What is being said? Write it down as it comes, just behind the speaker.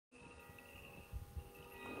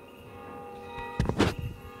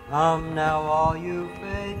Come now, all you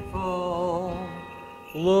faithful,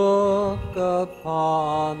 look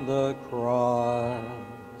upon the cross.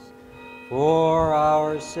 For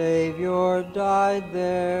our Savior died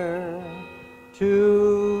there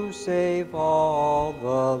to save all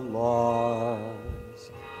the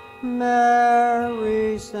lost.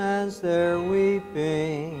 Mary stands there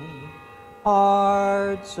weeping,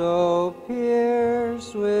 heart so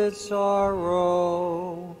pierced with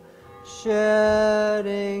sorrow,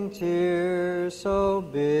 shedding tears so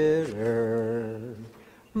bitter,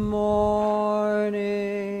 mourning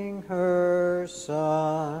her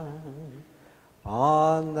Son.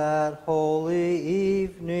 On that holy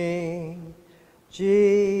evening,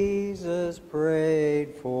 Jesus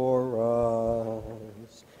prayed for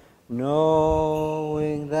us,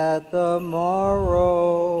 knowing that the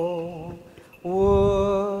morrow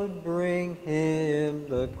would bring him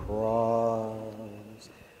the cross.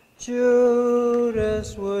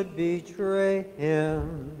 Judas would betray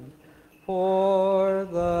him for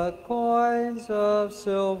the coins of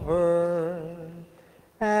silver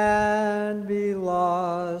and be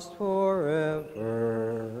lost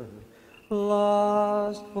forever,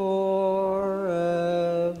 lost forever.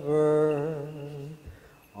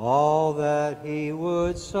 All that he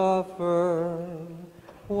would suffer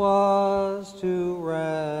was to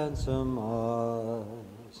ransom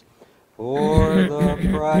us, for the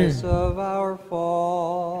price of our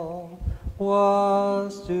fall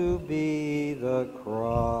was to be the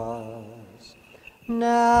cross.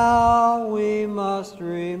 Now we must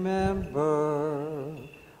remember,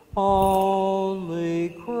 only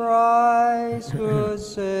Christ could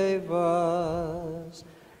save us.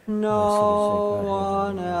 No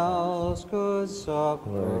one else could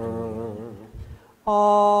suffer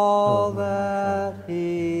all that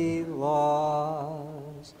he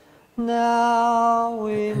lost. Now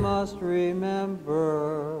we must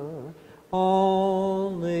remember,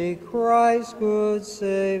 only Christ could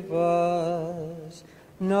save us.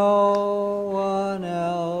 No one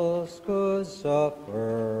else could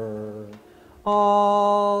suffer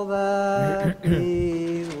all that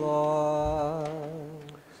he lost.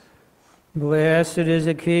 Blessed is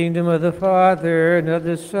the kingdom of the Father, and of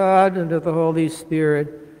the Son, and of the Holy Spirit,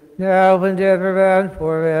 now and ever and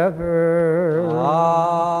forever.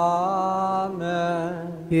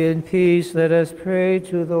 Amen. In peace let us pray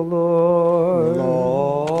to the Lord.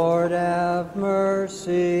 Lord, have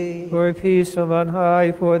mercy. For peace from on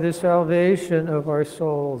high, for the salvation of our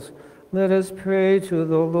souls, let us pray to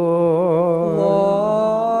the Lord.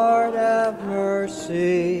 Lord, have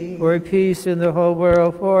mercy. For peace in the whole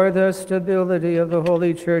world, for the stability of the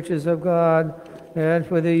holy churches of God, and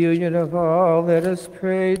for the union of all, let us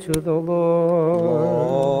pray to the Lord.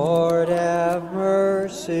 Lord, have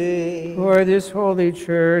mercy. For this holy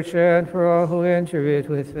church, and for all who enter it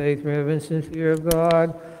with faith, reverence, and fear of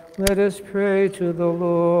God, let us pray to the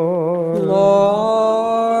Lord.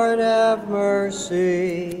 Lord, have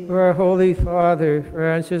mercy. For our Holy Father,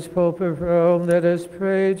 Francis, Pope of Rome, let us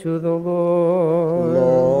pray to the Lord.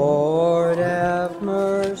 Lord, have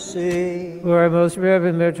mercy. For our most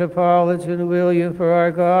Reverend Metropolitan William, for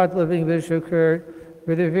our God-loving Bishop Kurt,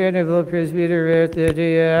 for the venerable Presbyterate, the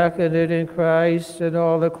diaconate in Christ, and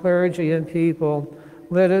all the clergy and people,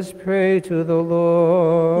 let us pray to the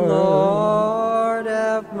Lord. Lord,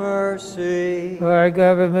 have mercy. For our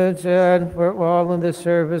government and for all in the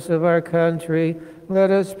service of our country,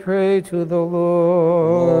 let us pray to the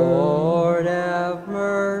Lord. Lord, have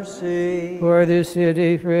mercy. For the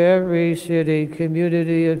city, for every city,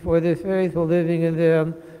 community, and for the faithful living in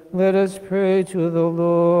them, let us pray to the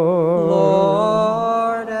Lord.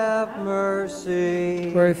 Lord, have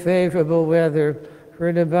mercy. For favorable weather, for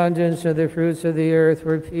an abundance of the fruits of the earth,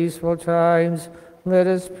 for peaceful times, let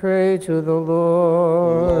us pray to the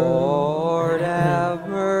Lord. Lord, have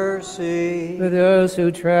mercy. For those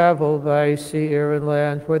who travel by sea, air, and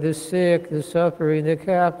land, for the sick, the suffering, the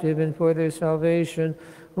captive, and for their salvation,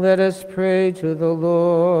 let us pray to the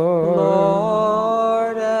Lord.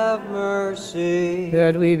 Lord, have mercy.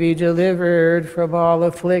 That we be delivered from all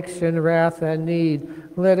affliction, wrath, and need,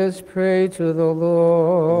 let us pray to the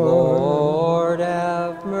Lord. Lord,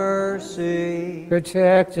 have mercy.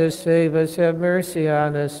 Protect us, save us, have mercy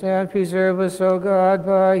on us, and preserve us, O God,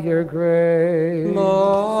 by your grace.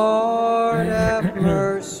 Lord, have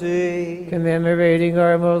mercy. Commemorating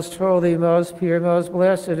our most holy, most pure, most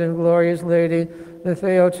blessed, and glorious Lady, the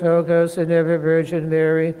Theotokos and ever Virgin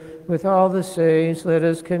Mary, with all the saints, let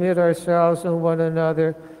us commit ourselves and one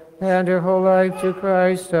another and our whole life to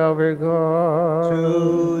Christ our God.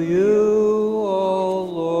 To you, O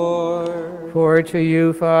Lord. For to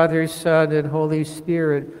you, Father, Son, and Holy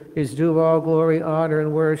Spirit, is due all glory, honor,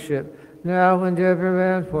 and worship, now and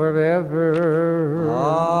ever and forever.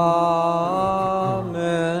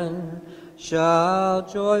 Amen.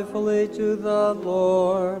 Shout joyfully to the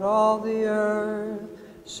Lord, all the earth.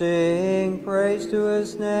 Sing praise to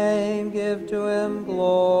his name, give to him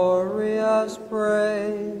glorious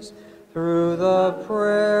praise. Through the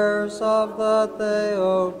prayers of the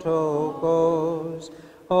Theotokos,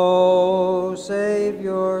 O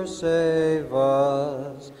Savior, save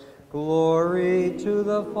us. Glory to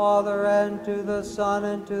the Father, and to the Son,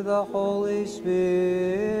 and to the Holy Spirit,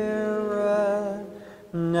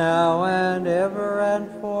 now and ever and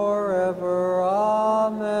forever.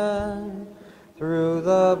 Amen. Through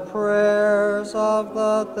the prayers of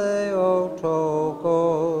the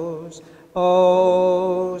Theotokos,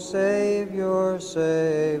 O Savior,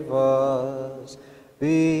 save us.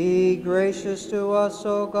 Be gracious to us,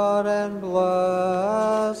 O God, and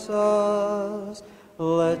bless us.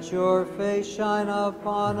 Let your face shine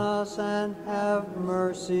upon us, and have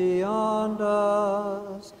mercy on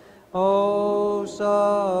us. O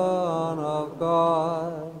Son of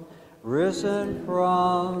God, risen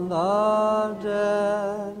from the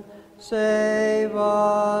dead, save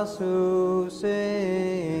us who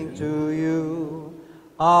sing to you.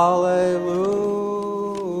 Alleluia.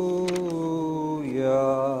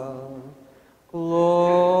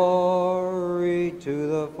 Glory to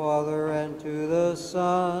the Father, and to the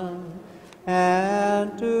Son,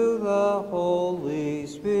 and to the Holy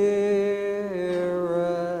Spirit,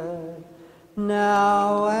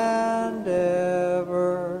 now and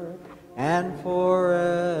ever and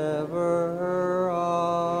forever.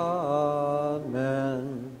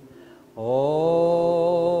 Amen. Only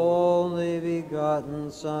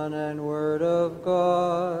begotten Son and Word of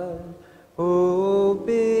God, who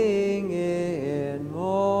being immortal,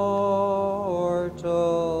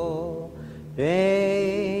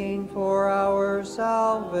 deigned for our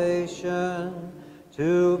salvation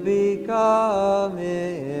to become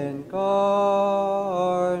incarnate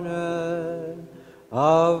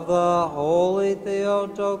of the Holy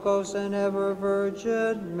Theotokos and ever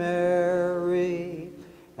Virgin Mary,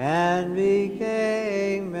 and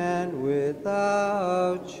became man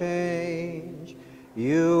without change.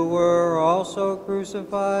 You were also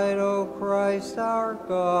crucified, O Christ our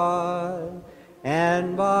God,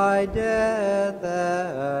 and by death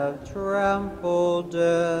have trampled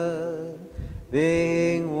death,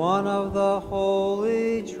 being one of the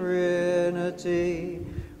Holy Trinity,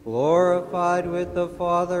 glorified with the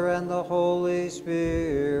Father and the Holy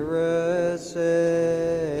Spirit,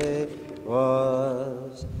 save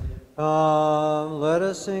us. Come, let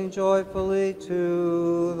us sing joyfully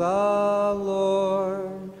to the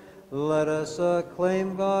Lord. Let us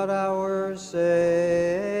acclaim God our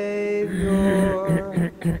Savior.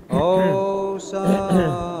 O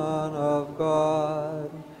Son of God,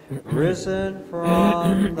 risen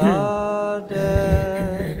from the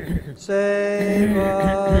dead, save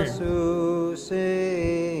us who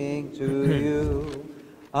sing to you.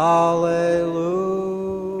 Alleluia.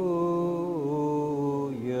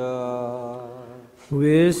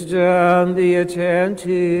 Wisdom, the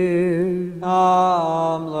attentive.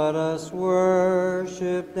 Come, let us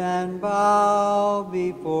worship and bow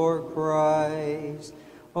before Christ.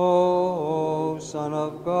 O Son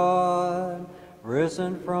of God,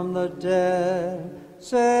 risen from the dead,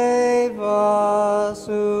 save us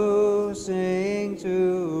who sing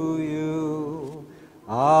to you.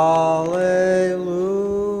 Alleluia.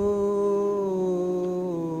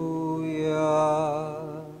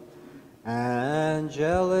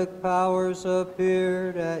 Angelic powers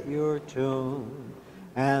appeared at your tomb,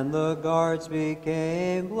 and the guards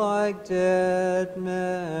became like dead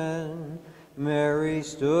men. Mary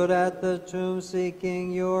stood at the tomb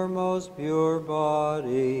seeking your most pure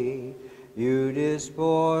body. You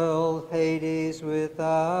despoiled Hades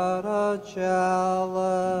without a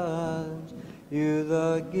challenge. You,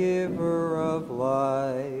 the giver of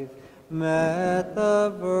life, met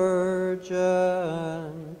the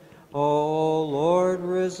Virgin. O Lord,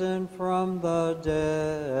 risen from the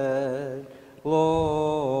dead,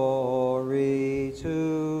 glory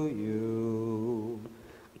to you.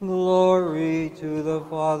 Glory to the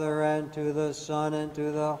Father, and to the Son, and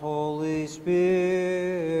to the Holy Spirit,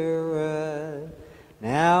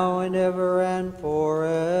 now and ever and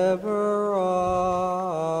forever.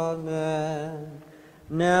 Amen.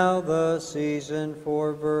 Now the season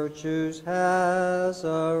for virtues has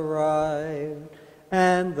arrived,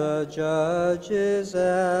 and the judge is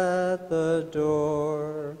at the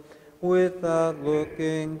door. Without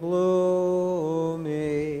looking gloomy,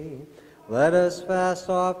 Let us fast,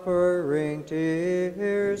 offering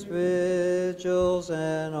tears, vigils,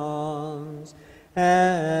 and alms,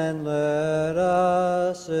 and let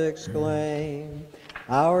us exclaim,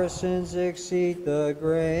 our sins exceed the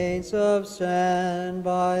grains of sand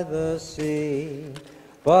by the sea.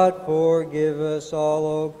 But forgive us all,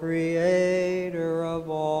 O Creator of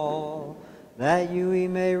all, that we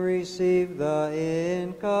may receive the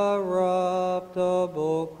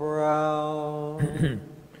incorruptible crown.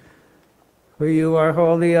 For you are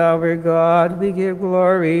holy, our God. We give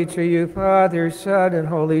glory to you, Father, Son, and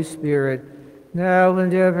Holy Spirit, now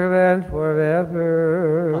and ever and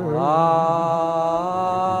forever.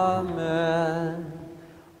 Amen.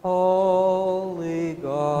 Holy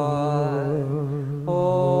God,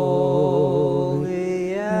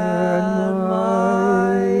 holy and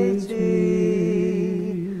mighty,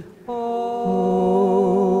 holy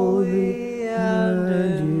and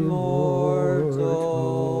immortal,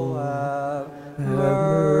 have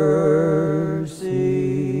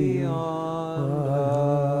mercy on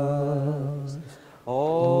us.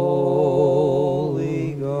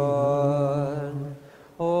 Holy God,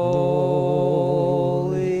 holy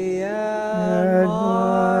and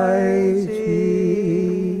mighty,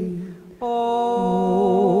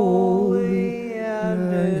 holy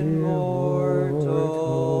and immortal,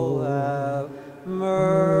 have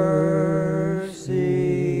mercy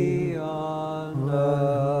on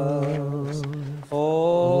us.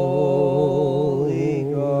 Holy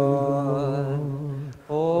God,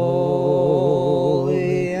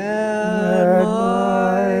 holy and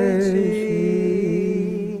mighty,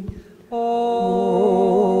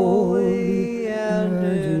 holy and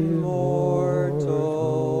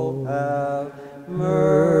immortal, have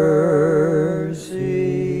mercy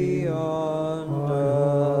on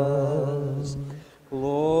us.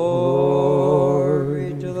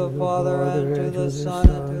 Glory to the Father, and to the Son,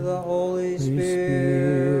 and to the Holy Spirit,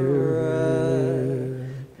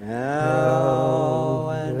 now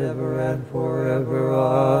and ever and forever.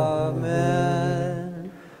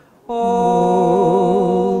 Amen.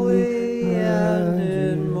 Holy and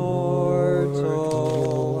immortal,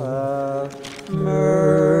 have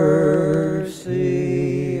mercy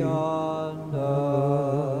on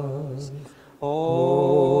us.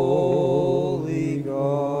 Holy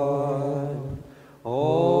God,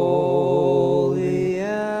 holy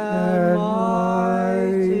and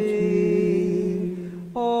mighty,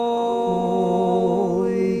 holy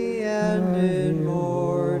and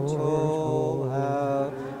immortal,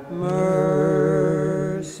 have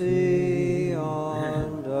mercy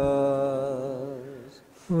on us.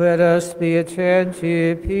 Let us be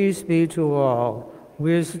attentive. Peace be to all.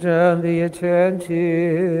 Wisdom be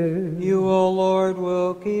attentive. You, O Lord,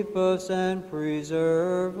 will keep us and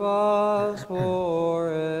preserve us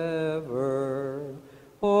forever,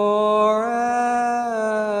 forever,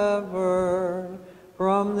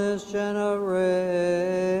 from this generation.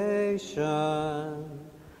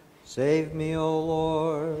 Save me, O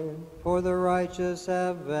Lord, for the righteous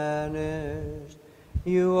have vanished.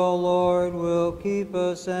 You, O Lord, will keep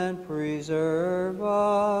us and preserve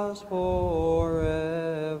us forever,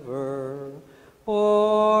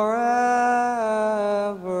 forever,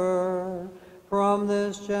 from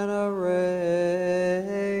this generation.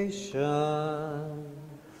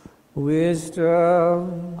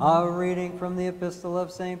 Wisdom. A reading from the Epistle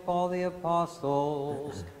of St. Paul the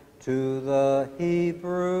Apostle to the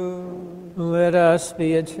Hebrews. Let us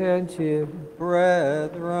be attentive.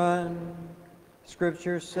 Brethren,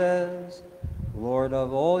 Scripture says, Lord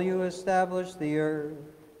of all, you established the earth,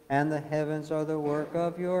 and the heavens are the work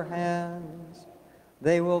of your hands.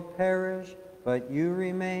 They will perish, but you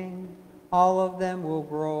remain. All of them will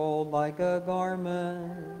grow old like a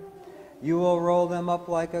garment. You will roll them up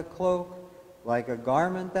like a cloak, like a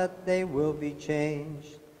garment, that they will be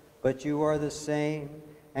changed. But you are the same,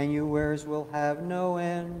 and your wares will have no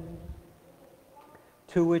end.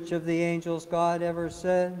 To which of the angels God ever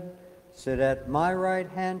said, sit at my right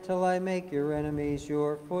hand till I make your enemies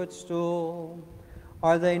your footstool?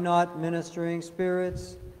 Are they not ministering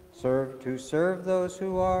spirits, to serve those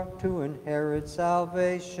who are to inherit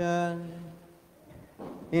salvation?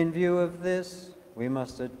 In view of this, we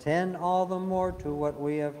must attend all the more to what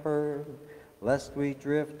we have heard, lest we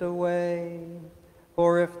drift away.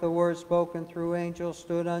 For if the word spoken through angels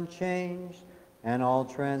stood unchanged, and all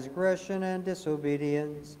transgression and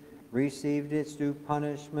disobedience received its due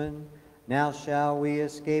punishment, now shall we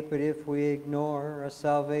escape it if we ignore a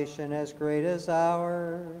salvation as great as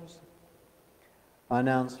ours?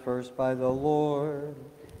 announced first by the Lord.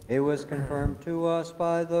 It was confirmed to us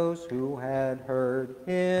by those who had heard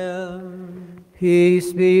him.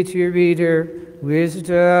 Peace be to your reader,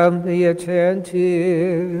 wisdom be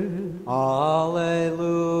attentive. Alleluia.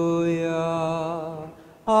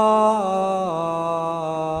 Alleluia.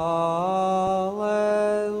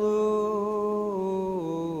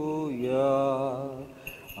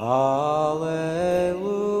 Alleluia.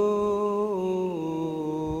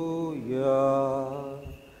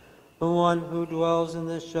 The one who dwells in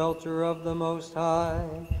the shelter of the Most High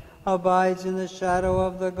abides in the shadow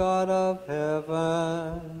of the God of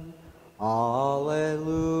heaven.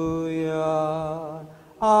 Alleluia.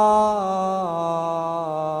 Alleluia.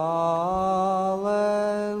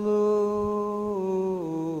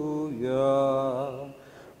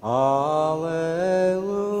 Alleluia.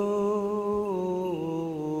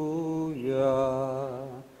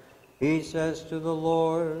 He says to the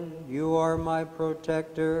Lord, "You are my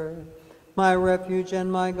protector, my refuge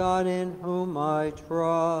and my God in whom I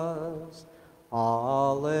trust."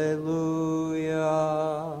 Alleluia.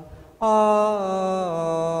 Alleluia.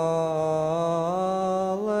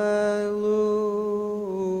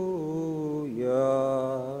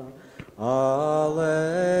 Alleluia.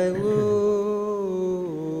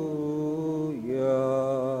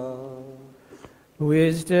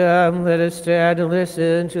 Wisdom, let us stand and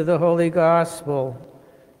listen to the Holy Gospel.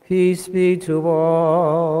 Peace be to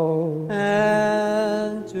all.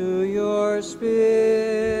 And to your spirit.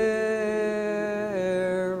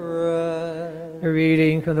 A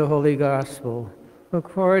reading from the Holy Gospel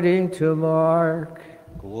according to Mark.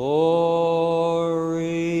 Glory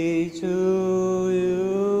to you,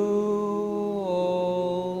 O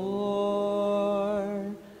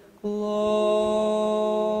Lord. Glory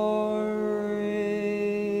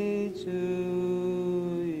to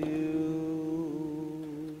you.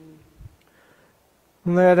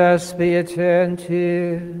 Let us be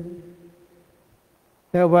attentive.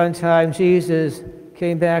 At one time, Jesus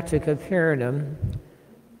came back to Capernaum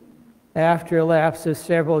after a lapse of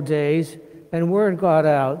several days, and word got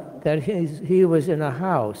out that he was in a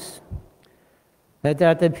house, and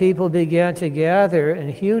that the people began to gather in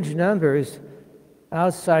huge numbers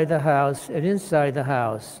outside the house and inside the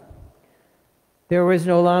house. There was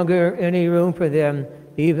no longer any room for them,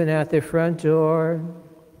 even at the front door.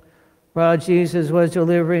 While Jesus was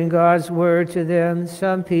delivering God's word to them,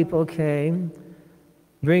 some people came,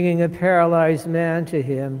 bringing a paralyzed man to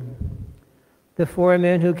him. The 4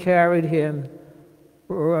 men who carried him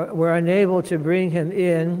were unable to bring him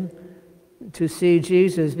in to see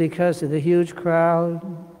Jesus because of the huge crowd.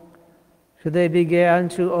 So they began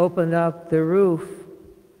to open up the roof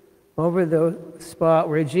over the spot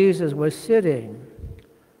where Jesus was sitting.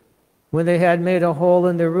 When they had made a hole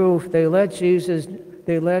in the roof, they let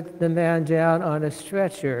the man down on a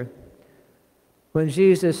stretcher. When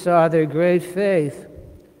Jesus saw their great faith,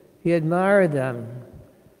 he admired them.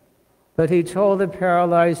 But he told the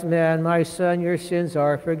paralyzed man, "My son, your sins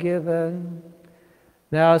are forgiven."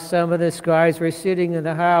 Now some of the scribes were sitting in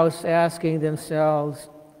the house asking themselves,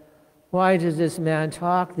 "Why does this man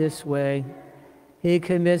talk this way? He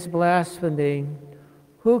commits blasphemy.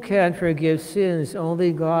 Who can forgive sins?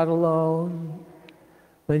 Only God alone."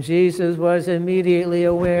 When Jesus was immediately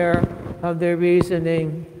aware of their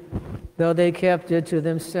reasoning, though they kept it to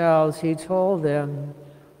themselves, he told them,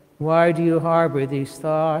 "Why do you harbor these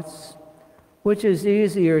thoughts? Which is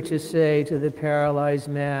easier to say to the paralyzed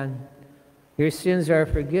man, 'Your sins are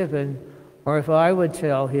forgiven,' or if I would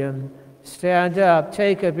tell him, 'Stand up,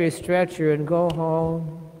 take up your stretcher and go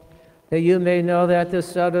home,' that you may know that the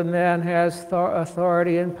Son of Man has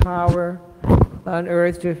authority and power on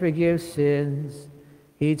earth to forgive sins."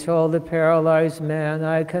 He told the paralyzed man,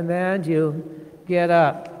 "I command you, get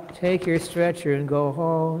up, take your stretcher and go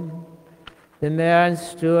home." The man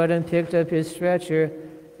stood and picked up his stretcher,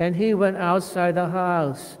 and he went outside the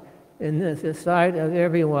house in the sight of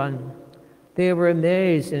everyone. They were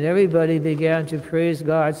amazed, and everybody began to praise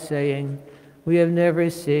God, saying, "We have never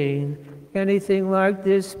seen anything like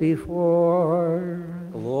this before."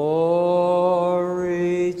 Glory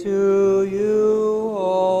to you,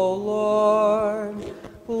 O Lord.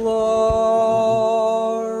 Glory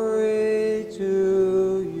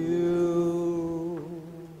to you.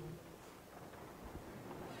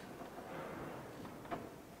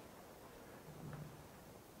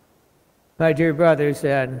 My dear brothers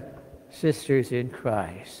and sisters in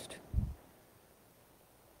Christ,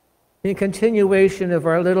 in continuation of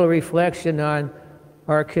our little reflection on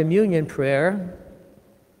our communion prayer,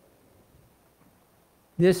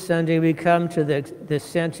 this Sunday we come to the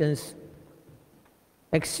sentence,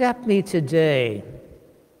 "Accept me today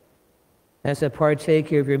as a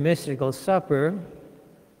partaker of your mystical supper,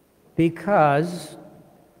 because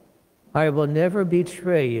I will never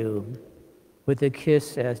betray you with a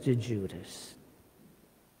kiss as did Judas.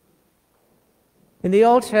 In the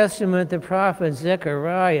Old Testament, the prophet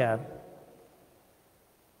Zechariah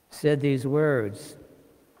said these words.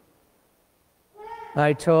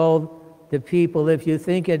 I told the people, if you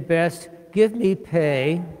think it best, give me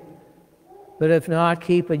pay, but if not,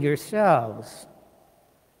 keep it yourselves.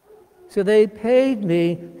 So they paid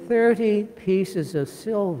me 30 pieces of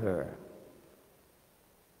silver.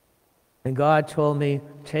 And God told me,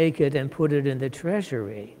 take it and put it in the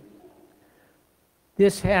treasury.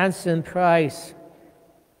 This handsome price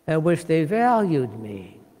at which they valued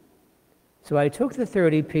me. So I took the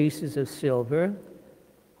 30 pieces of silver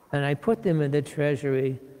and I put them in the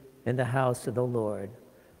treasury in the house of the Lord.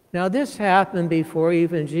 Now this happened before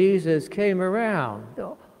even Jesus came around.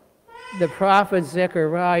 The prophet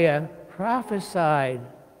Zechariah prophesied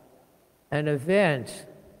an event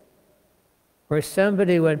where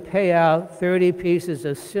somebody would pay out 30 pieces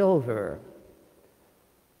of silver.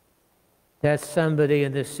 That somebody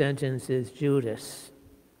in the sentence is Judas.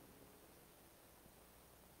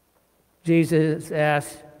 Jesus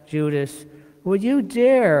asked Judas, would you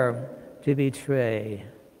dare to betray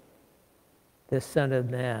the Son of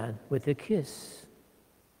Man with a kiss?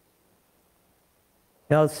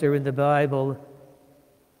 Elsewhere in the Bible,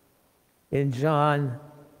 in John,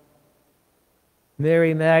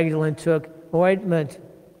 Mary Magdalene took ointment.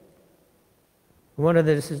 One of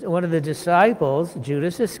the disciples,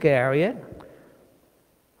 Judas Iscariot,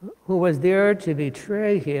 who was there to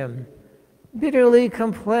betray him, bitterly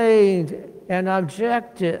complained and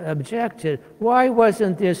objected. Why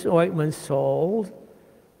wasn't this ointment sold?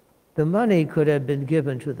 The money could have been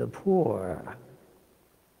given to the poor.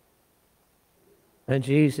 And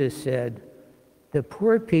Jesus said, the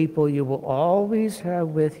poor people you will always have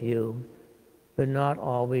with you, but not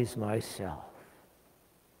always myself.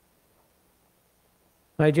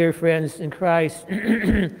 My dear friends in Christ,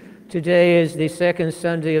 today is the second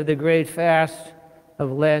Sunday of the great fast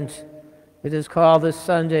of Lent. It is called the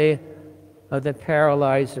Sunday of the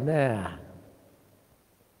Paralyzed Man.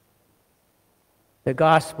 The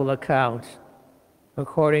gospel account,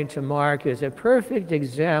 according to Mark, is a perfect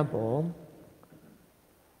example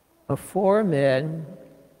of 4 men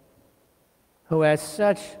who had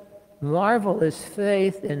such marvelous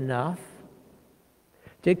faith enough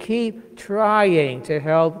to keep trying to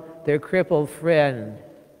help their crippled friend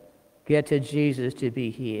get to Jesus to be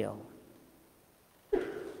healed.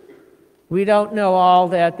 We don't know all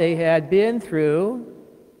that they had been through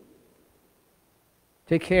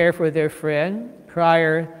to care for their friend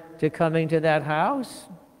prior to coming to that house.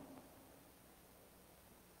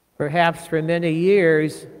 Perhaps for many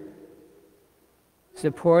years,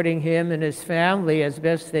 supporting him and his family as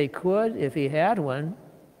best they could, if he had one.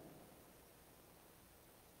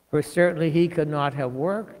 For certainly he could not have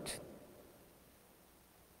worked.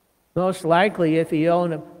 Most likely, if he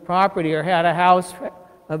owned a property or had a house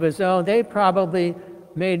of his own, they probably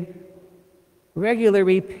made regular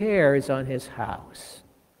repairs on his house.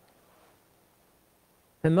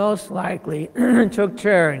 And most likely took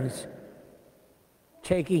turns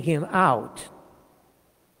taking him out.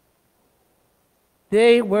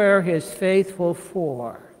 They were his faithful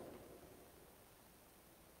 4.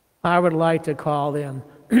 I would like to call them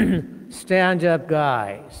stand-up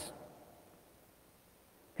guys.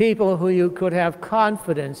 People who you could have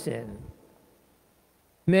confidence in.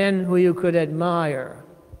 Men who you could admire.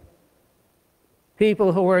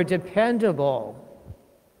 People who were dependable.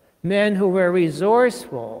 Men who were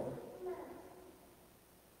resourceful.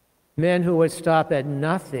 Men who would stop at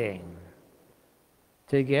nothing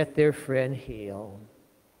to get their friend healed,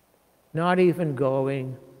 not even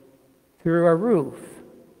going through a roof.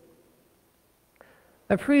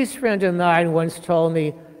 A priest friend of mine once told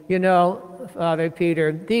me, you know, Father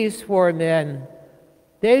Peter, these 4 men,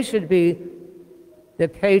 they should be the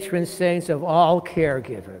patron saints of all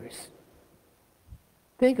caregivers.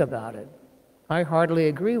 Think about it. I hardly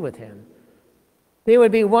agree with him. They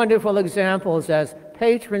would be wonderful examples as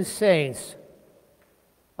patron saints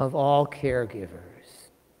of all caregivers.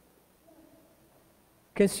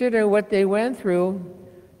 Consider what they went through.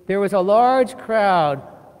 There was a large crowd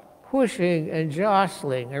pushing and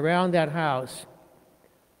jostling around that house.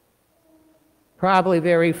 Probably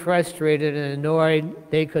very frustrated and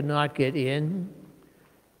annoyed they could not get in.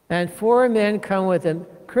 And 4 men come with a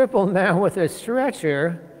crippled man with a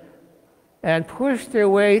stretcher and push their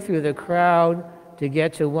way through the crowd to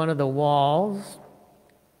get to one of the walls,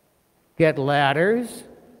 get ladders,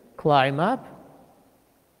 climb up.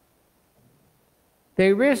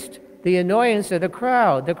 They risked the annoyance of the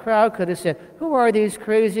crowd. The crowd could have said, who are these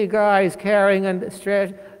crazy guys carrying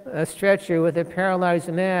a stretcher with a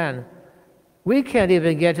paralyzed man? We can't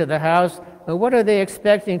even get to the house. And what are they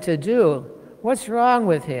expecting to do? What's wrong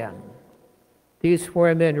with him? These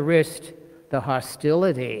four men risked the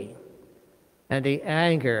hostility and the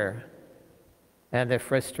anger and the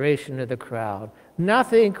frustration of the crowd.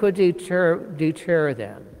 Nothing could deter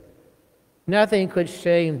them. Nothing could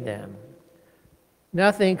shame them.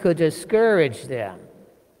 Nothing could discourage them.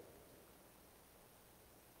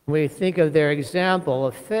 When we think of their example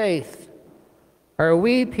of faith, are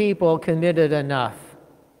we people committed enough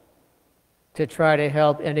to try to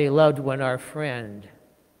help any loved one or friend,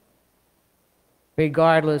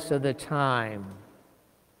 regardless of the time,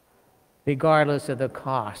 regardless of the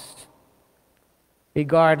cost,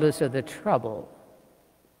 regardless of the trouble?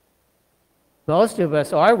 Most of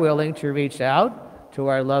us are willing to reach out to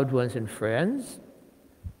our loved ones and friends,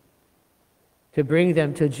 to bring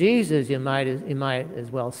them to Jesus, you might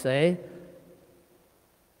as well say.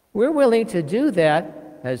 We're willing to do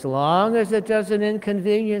that as long as it doesn't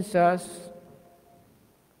inconvenience us.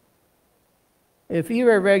 If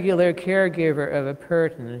you're a regular caregiver of a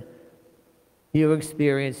person, you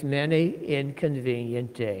experience many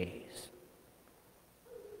inconvenient days.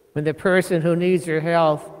 When the person who needs your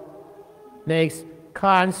help makes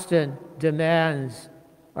constant demands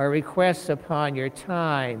or requests upon your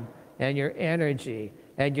time and your energy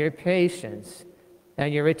and your patience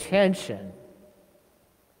and your attention.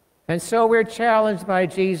 And so we're challenged by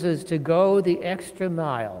Jesus to go the extra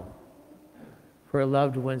mile for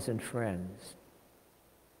loved ones and friends.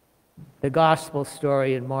 The gospel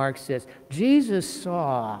story in Mark says, Jesus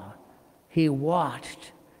saw, he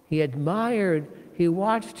watched, he admired, he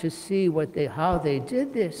watched to see how they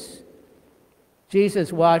did this.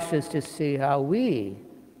 Jesus watched us to see how we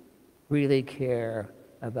really care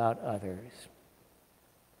about others.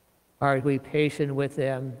 Are we patient with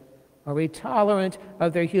them? Are we tolerant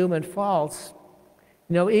of their human faults?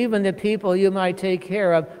 You know, even the people you might take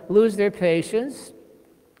care of lose their patience.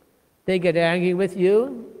 They get angry with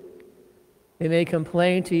you. They may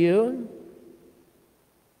complain to you,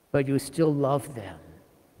 but you still love them.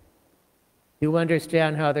 You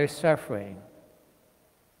understand how they're suffering.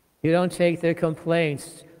 You don't take their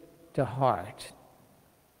complaints to heart.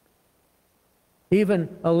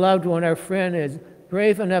 Even a loved one or friend is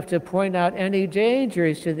brave enough to point out any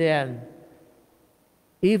dangers to them,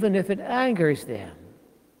 even if it angers them.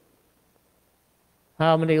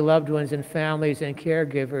 How many loved ones and families and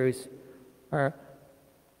caregivers are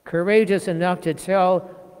courageous enough to tell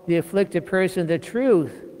the afflicted person the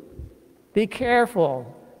truth? Be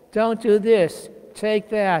careful. Don't do this. Take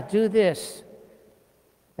that. Do this.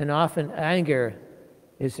 And often anger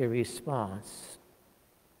is a response.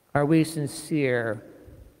 Are we sincere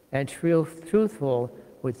and truthful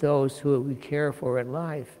with those who we care for in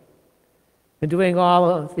life? In doing all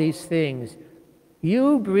of these things,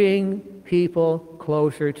 you bring people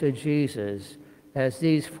closer to Jesus, as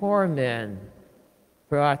these four men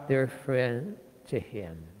brought their friend to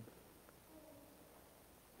him.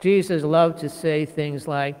 Jesus loved to say things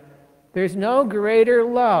like, there's no greater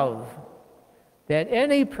love that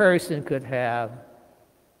any person could have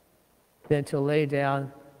than to lay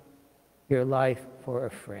down your life for a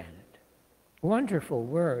friend. Wonderful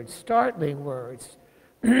words, startling words,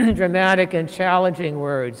 dramatic and challenging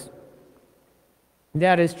words.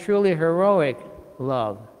 That is truly heroic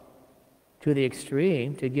love to the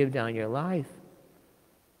extreme, to give down your life.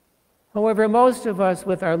 However, most of us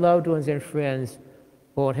with our loved ones and friends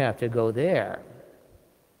won't have to go there.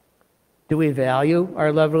 Do we value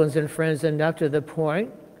our loved ones and friends enough to the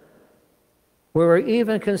point where we're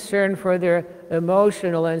even concerned for their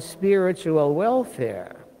emotional and spiritual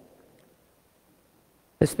welfare,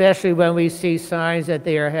 especially when we see signs that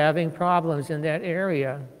they are having problems in that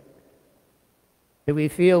area? If we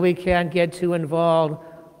feel we can't get too involved,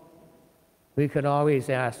 we can always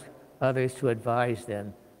ask others to advise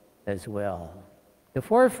them as well. The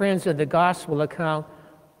four friends in the gospel account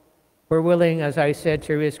were willing, as I said,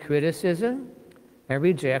 to risk criticism and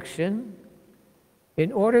rejection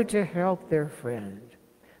in order to help their friend.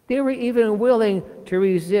 They were even willing to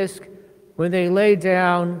resist when they laid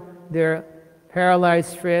down their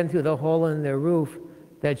paralyzed friend through the hole in their roof,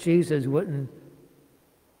 that Jesus wouldn't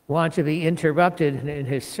want to be interrupted in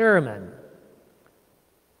his sermon,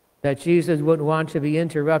 that Jesus wouldn't want to be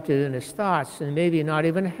interrupted in his thoughts, and maybe not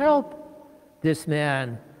even help this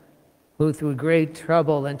man who through great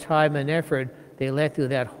trouble and time and effort they let through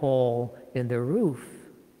that hole in the roof.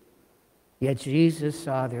 Yet Jesus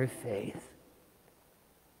saw their faith.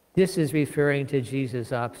 This is referring to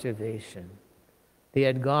Jesus' observation. They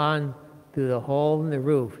had gone through the hole in the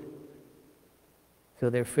roof so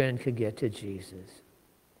their friend could get to Jesus.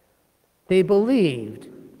 They believed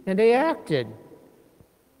and they acted.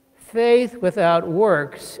 Faith without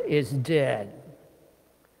works is dead.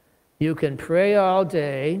 You can pray all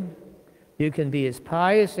day, you can be as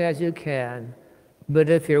pious as you can, but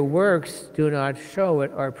if your works do not show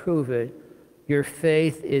it or prove it, your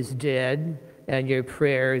faith is dead and your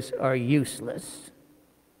prayers are useless.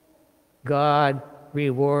 God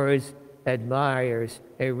rewards, admires,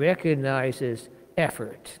 and recognizes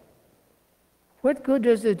effort. What good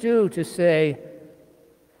does it do to say,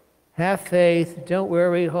 have faith, don't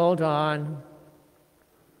worry, hold on,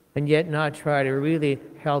 and yet not try to really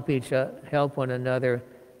help one another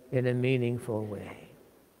in a meaningful way?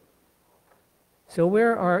 So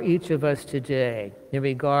where are each of us today in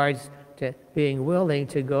regards to being willing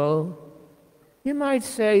to go, you might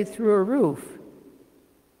say, through a roof,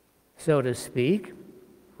 so to speak,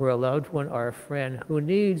 for a loved one or a friend who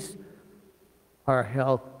needs our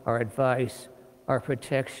help, our advice, our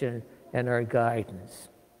protection, and our guidance?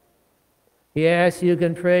 Yes, you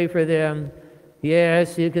can pray for them.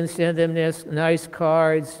 Yes, you can send them nice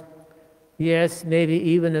cards. Yes, maybe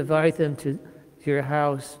even invite them to your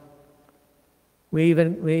house. We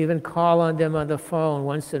even call on them on the phone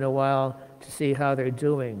once in a while to see how they're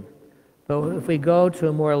doing. But if we go to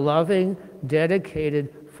a more loving,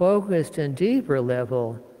 dedicated, focused, and deeper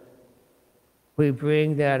level, we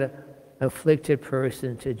bring that afflicted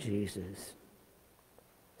person to Jesus.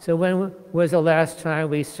 So when was the last time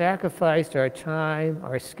we sacrificed our time,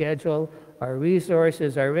 our schedule, our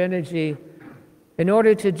resources, our energy, in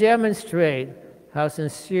order to demonstrate how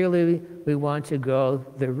sincerely we want to go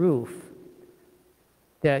the roof,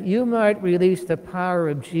 that you might release the power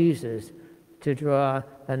of Jesus to draw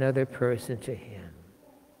another person to him?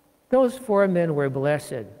 Those 4 men were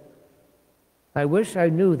blessed. I wish I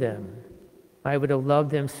knew them. I would have loved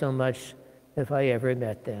them so much if I ever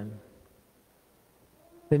met them.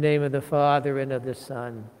 In the name of the Father, and of the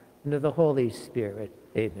Son, and of the Holy Spirit.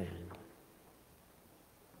 Amen.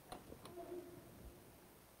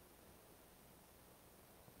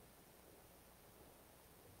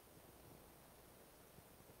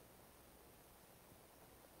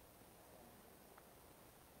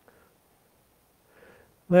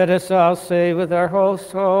 Let us all say with our whole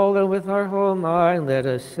soul and with our whole mind, let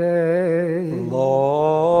us say,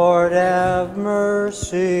 Lord, have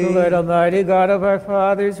mercy. Lord Almighty God of our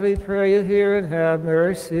fathers, we pray you hear and have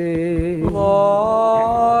mercy.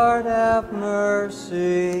 Lord, have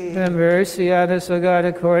mercy. Have mercy on us, O God,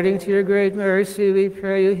 according to your great mercy, we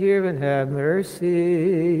pray you hear and have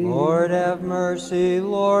mercy. Lord, have mercy.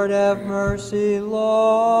 Lord, have mercy.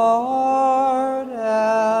 Lord,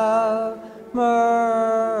 have mercy.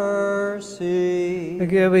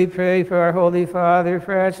 Again, we pray for our Holy Father,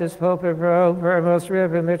 Francis, Pope of Rome, for our most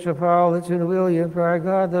Reverend Metropolitan William, for our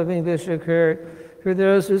God-loving Bishop Kurt, for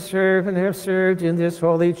those who serve and have served in this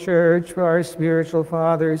holy church, for our spiritual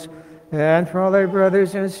fathers, and for all our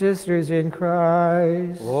brothers and sisters in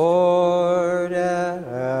Christ. Lord,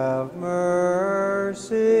 have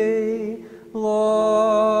mercy.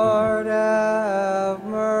 Lord, have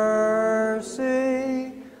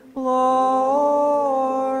mercy.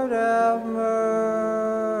 Lord, have mercy.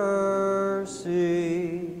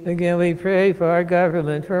 Again, we pray for our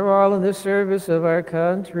government, for all in the service of our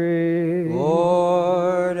country.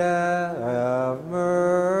 Lord, have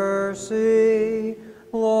mercy.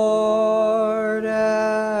 Lord,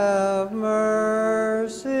 have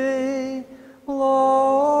mercy.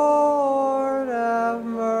 Lord, have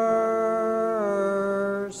mercy.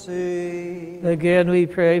 Again, we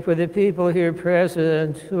pray for the people here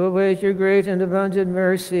present who await your great and abundant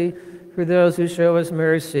mercy, for those who show us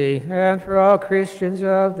mercy, and for all Christians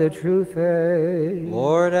of the true faith.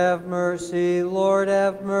 Lord, have mercy. Lord,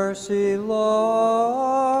 have mercy.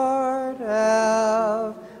 Lord,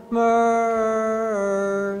 have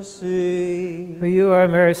mercy. For you are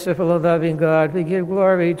merciful and loving God. We give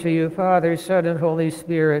glory to you, Father, Son, and Holy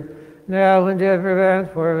Spirit, now and ever and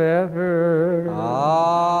forever.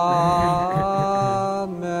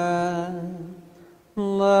 Amen.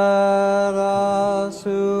 Let us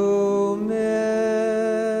who mystically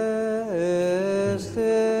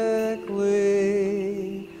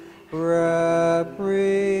represent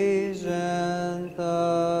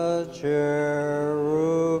the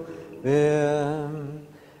cherubim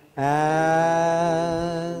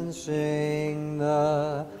and sing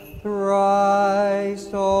the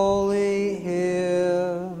thrice holy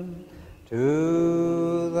hymn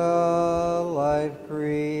to the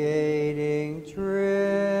life-creating Trinity,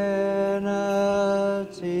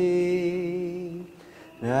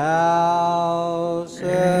 now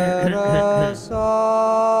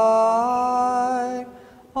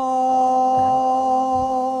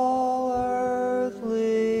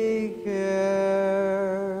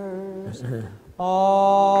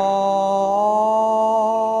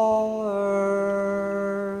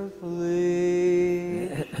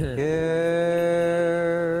cares.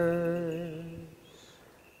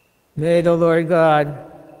 May the Lord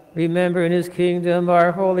God remember in his kingdom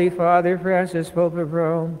our Holy Father Francis, Pope of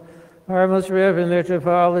Rome, our most Reverend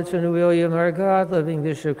Metropolitan William, our God-loving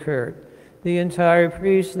Bishop Kurt, the entire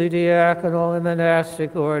priestly, diaconal, and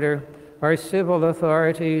monastic order, our civil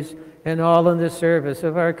authorities, and all in the service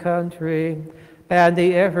of our country, and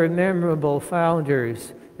the ever-memorable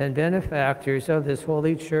founders and benefactors of this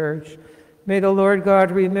holy church. May the Lord God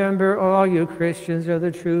remember all you Christians of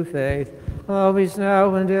the true faith, always,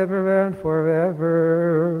 now, and ever, and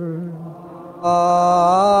forever.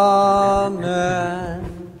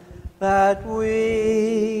 Amen. That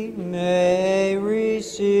we may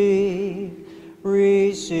receive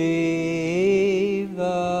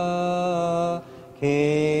the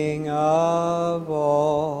King of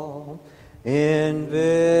all,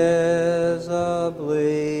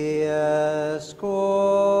 invisibly escorted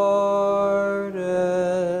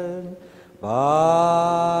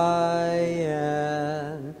by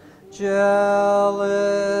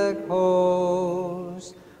angelic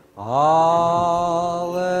host. Alleluia,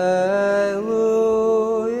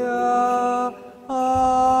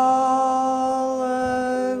 alleluia,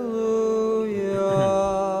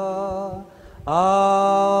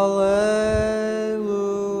 alleluia.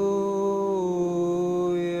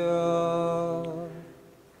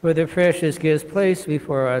 For the precious gifts placed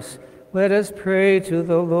before us, let us pray to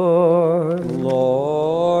the Lord.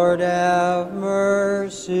 Lord, have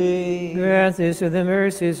mercy. Grant this through the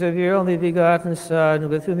mercies of your only begotten Son,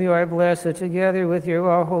 with whom you are blessed, together with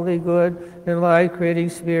your all-holy, good, and life-creating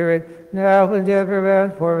Spirit, now and ever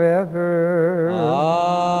and forever.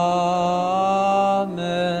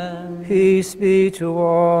 Amen. Peace be to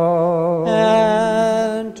all.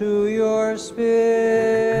 And to your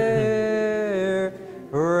spirit.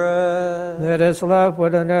 Let us love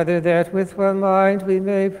one another, that with one mind we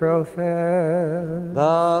may profess.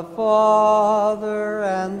 The Father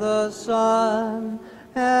and the Son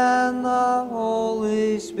and the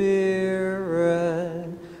Holy Spirit,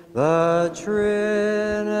 the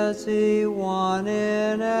Trinity, one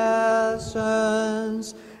in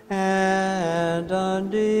essence and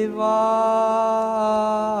undivided.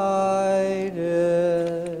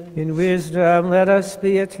 In wisdom let us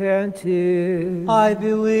be attentive. I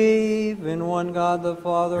believe in one God the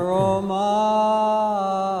Father Almighty,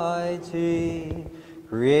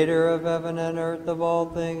 creator of heaven and earth, of all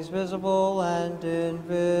things visible and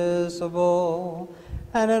invisible,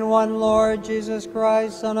 and in one Lord Jesus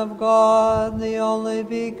Christ, Son of God, the only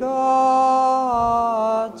begotten,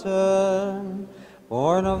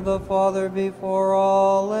 born of the Father before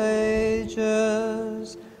all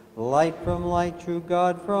ages, light from light, true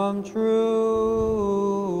God from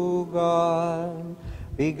true God,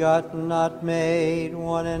 begotten, not made,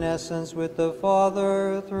 one in essence with the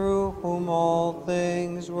Father, through whom all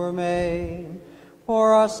things were made.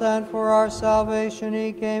 For us and for our salvation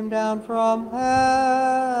he came down from heaven,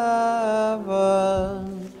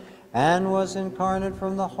 and was incarnate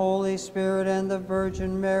from the Holy Spirit and the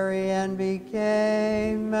Virgin Mary, and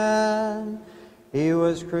became man. He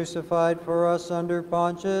was crucified for us under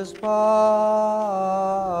Pontius Pilate,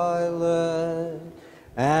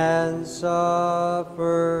 and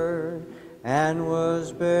suffered, and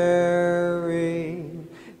was buried.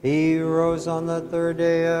 He rose on the third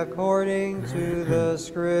day according to the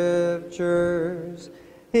Scriptures.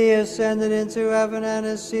 He ascended into heaven and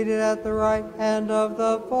is seated at the right hand of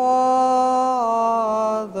the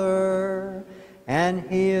Father. And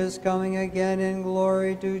he is coming again in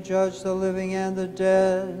glory to judge the living and the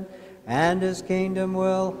dead, and his kingdom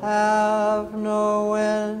will have no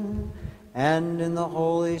end. And in the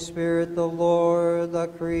Holy Spirit, the Lord, the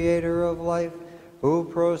creator of life, who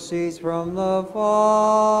proceeds from the Father,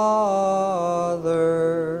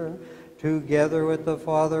 together with the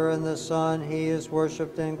Father and the Son, he is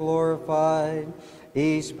worshipped and glorified.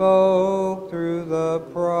 He spoke through the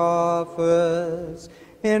prophets.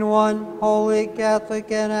 In one holy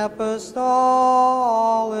Catholic and Apostolic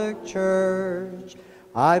Church,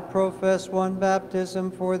 I profess one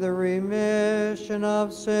baptism for the remission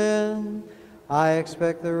of sin. I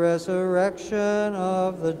expect the resurrection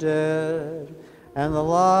of the dead and the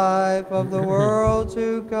life of the world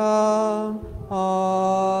to come.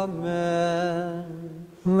 Amen.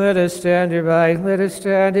 Let us stand erect, let us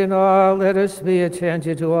stand in awe, let us be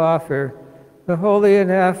attentive to offer the holy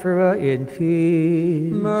anaphora in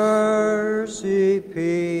peace. Mercy,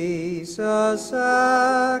 peace, a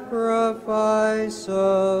sacrifice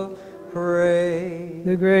of praise.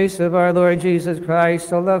 The grace of our Lord Jesus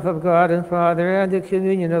Christ, the love of God and Father, and the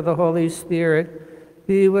communion of the Holy Spirit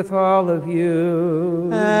be with all of you.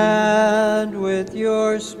 And and with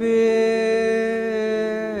your spirit.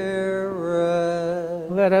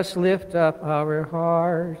 Let us lift up our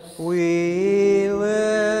hearts. We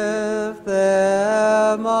lift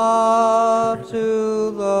them up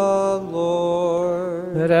to the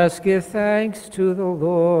Lord. Let us give thanks to the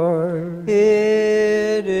Lord.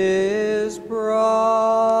 It is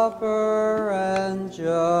proper and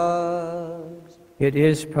just. It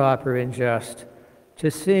is proper and just to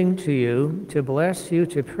sing to you, to bless you,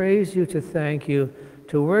 to praise you, to thank you,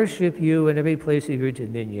 to worship you in every place of your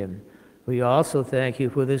dominion. We also thank you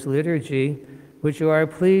for this liturgy, which you are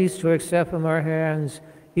pleased to accept from our hands,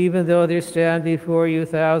 even though there stand before you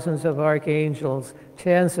thousands of archangels,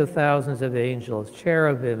 tens of thousands of angels,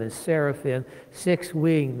 cherubim and seraphim,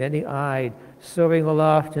 six-winged, many-eyed, soaring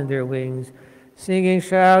aloft in their wings, singing,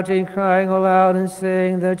 shouting, crying aloud, and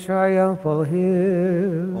saying the triumphal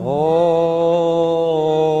hymn. Holy,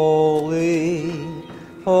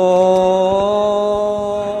 holy,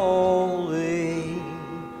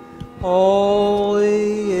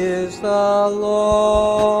 holy is the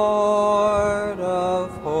Lord of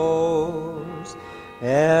hosts.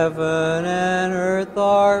 Heaven and earth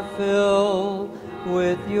are filled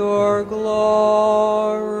with your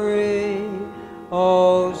glory.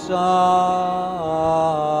 Hosanna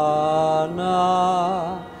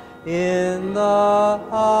in the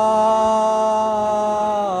highest.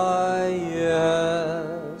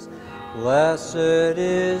 Blessed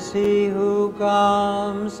is he who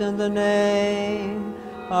comes in the name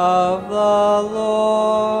of the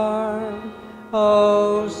Lord.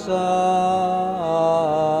 Hosanna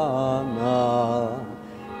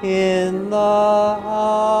in the highest.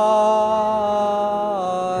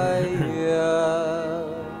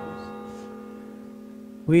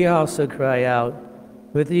 We also cry out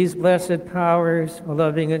with these blessed powers, O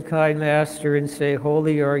loving and kind Master, and say,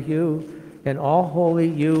 Holy are you, and all holy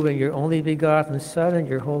you, and your only begotten Son, and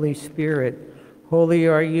your Holy Spirit. Holy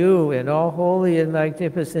are you, and all holy and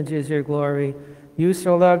magnificent is your glory. You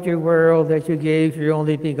so loved your world that you gave your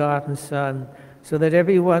only begotten Son, so that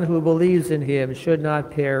everyone who believes in him should not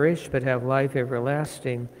perish, but have life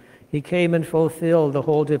everlasting. He came and fulfilled the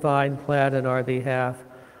whole divine plan on our behalf.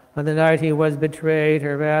 On the night he was betrayed,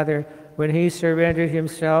 or rather, when he surrendered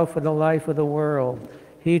himself for the life of the world,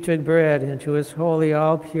 he took bread into his holy,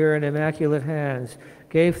 all pure and immaculate hands,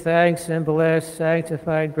 gave thanks and blessed,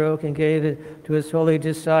 sanctified, broke, and gave it to his holy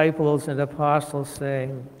disciples and apostles,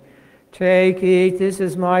 saying, Take, eat, this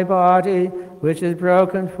is my body, which is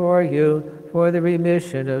broken for you, for the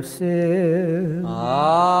remission of sin. Amen.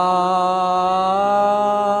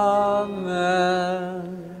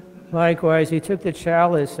 Likewise, he took the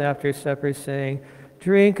chalice after supper, saying,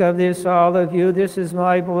 Drink of this, all of you. This is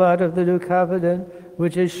my blood of the new covenant,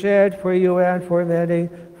 which is shed for you and for many,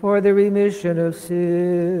 for the remission of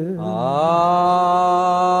sin. Amen.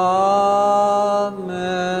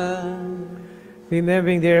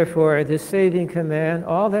 Remembering, therefore, the saving command,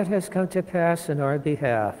 all that has come to pass in our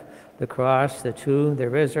behalf, the cross, the tomb, the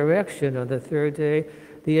resurrection on the third day,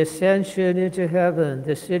 the ascension into heaven,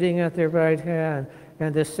 the sitting at the right hand,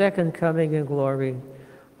 and the second coming in glory,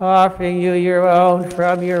 offering you your own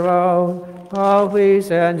from your own, always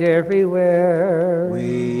and everywhere.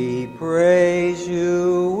 We praise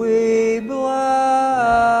you, we bless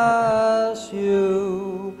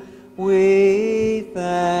you, we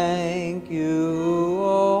thank you,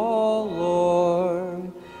 O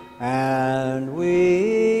Lord, and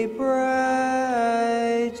we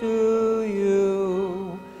pray to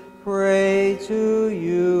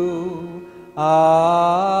you,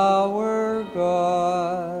 our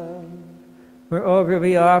God. Moreover,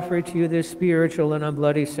 we offer to you this spiritual and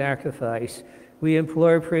unbloody sacrifice. We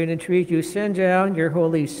implore, pray, and entreat you, send down your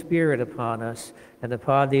Holy Spirit upon us and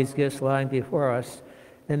upon these gifts lying before us,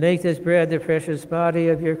 and make this bread the precious body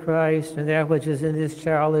of your Christ, and that which is in this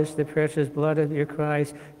chalice the precious blood of your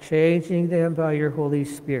Christ, changing them by your Holy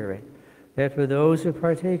Spirit, that for those who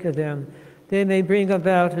partake of them, they may bring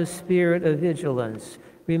about a spirit of vigilance,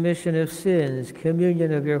 remission of sins,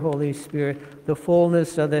 communion of your Holy Spirit, the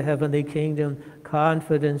fullness of the heavenly kingdom,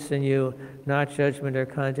 confidence in you, not judgment or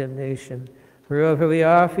condemnation. Moreover, we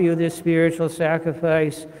offer you this spiritual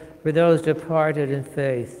sacrifice for those departed in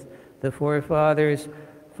faith, the forefathers,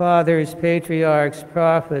 fathers, patriarchs,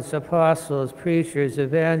 prophets, apostles, preachers,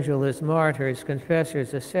 evangelists, martyrs,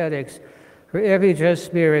 confessors, ascetics, for every just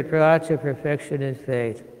spirit brought to perfection in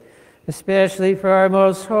faith, especially for our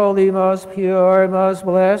most holy, most pure, most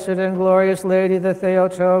blessed and glorious Lady, the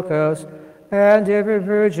Theotokos, and ever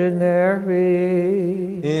Virgin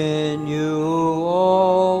Mary. In you,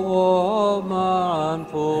 O woman,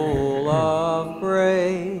 full of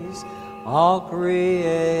grace, All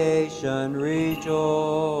creation rejoices,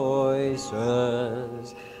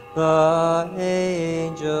 the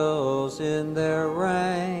angels in their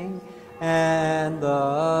rank, and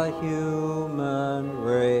the human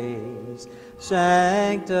race.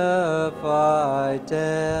 Sanctify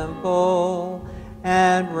temple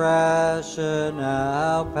and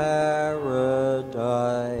rational paradise.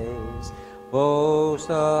 Boast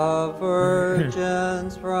of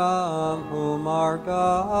virgins from whom our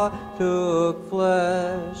God took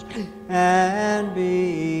flesh and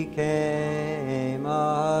became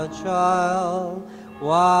a child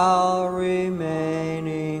while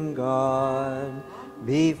remaining God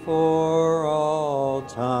before all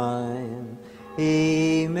time.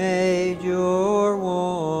 He made your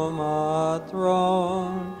womb a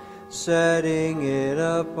throne, setting it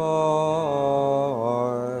apart,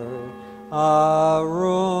 a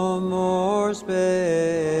room more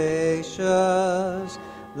spacious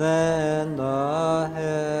than the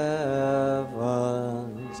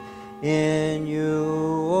heavens. In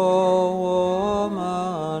you, O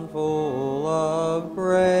woman, full of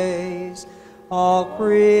grace, all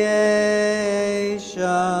creation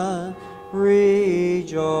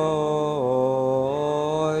rejoices.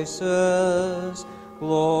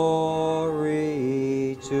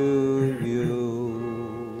 Glory to you.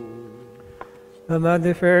 Among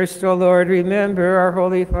the first, O Lord, remember our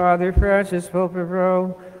Holy Father Francis, Pope of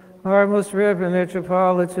Rome, our most Reverend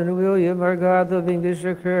Metropolitan William, our God-loving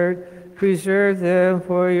Bishop Kurt. Preserve them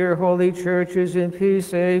for your holy churches in peace,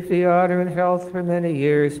 safety, honor, and health for many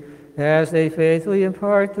years, as they faithfully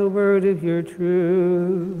impart the word of your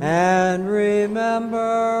truth. And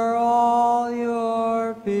remember all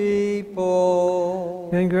your people.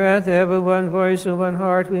 And grant that with one voice and one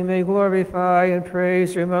heart we may glorify and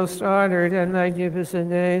praise your most honored and magnificent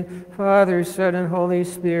name, Father, Son, and Holy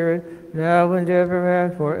Spirit, now and ever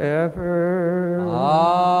and forever.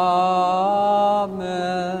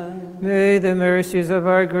 Amen. May the mercies of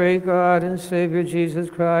our great God and Savior Jesus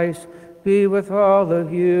Christ be with all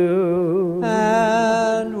of you.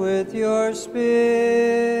 And with your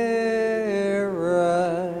spirit.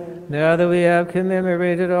 Now that we have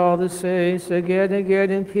commemorated all the saints, again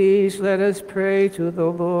in peace, let us pray to the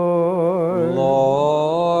Lord.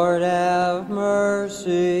 Lord, have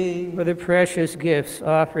mercy. For the precious gifts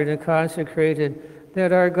offered and consecrated,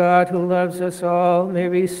 that our God, who loves us all, may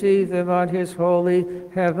receive them on his holy,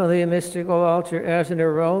 heavenly, and mystical altar as an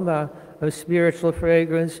aroma of spiritual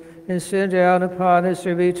fragrance, and send down upon us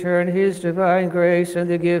in return his divine grace and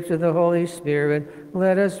the gift of the Holy Spirit.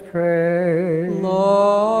 Let us pray.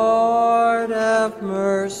 Lord, have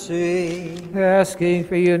mercy. Asking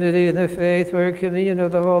for unity in the faith for a communion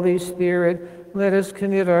of the Holy Spirit, let us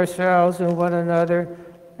commit ourselves and one another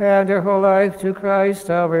and our whole life to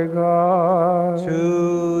Christ our God.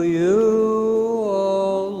 To you,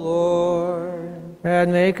 O Lord.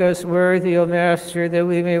 And make us worthy, O Master, that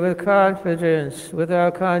we may with confidence,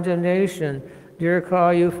 without condemnation, dare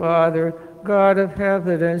call you Father, God of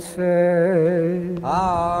heaven, and say,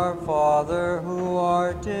 Our Father, who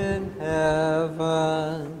art in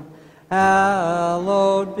heaven,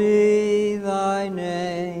 hallowed be thy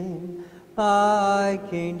name. Thy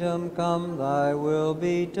kingdom come, thy will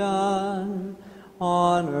be done,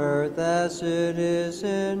 on earth as it is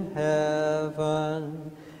in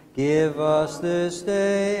heaven. Give us this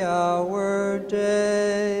day our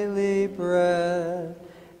daily bread,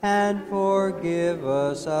 and forgive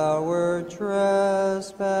us our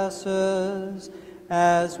trespasses,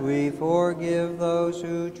 as we forgive those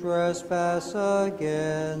who trespass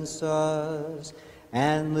against us.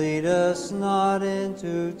 And lead us not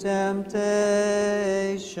into temptation,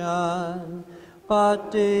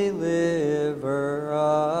 but deliver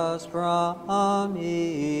us from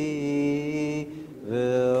evil.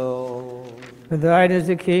 For thine is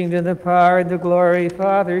the kingdom, the power, and the glory,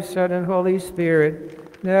 Father, Son, and Holy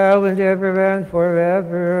Spirit, now and ever and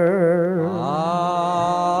forever.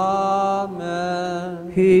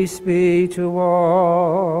 Amen. Peace be to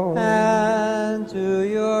all. And to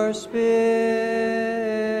your spirit.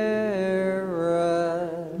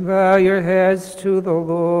 Bow your heads to the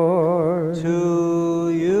Lord. To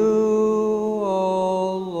you,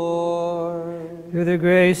 O Lord. Through the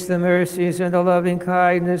grace, the mercies, and the loving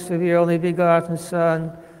kindness of your only begotten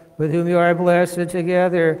Son, with whom you are blessed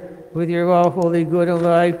together, with your all-holy, good, and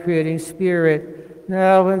life-creating Spirit,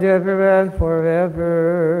 now and ever and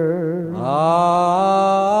forever.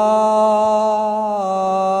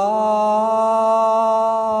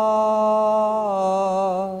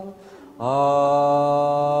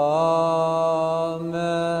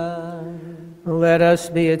 Amen. Let us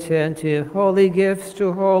be attentive. Holy gifts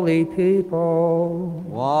to holy people.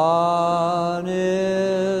 One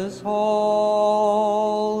is holy,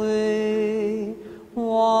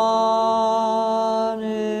 one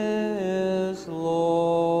is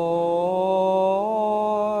Lord,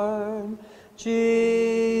 Jesus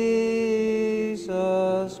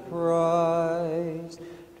Christ,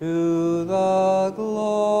 to the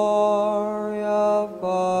glory of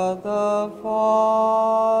God the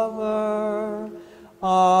Father.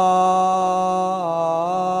 Amen.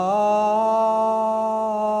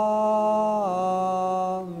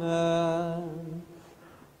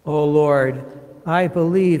 O Lord, I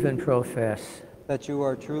believe and profess That you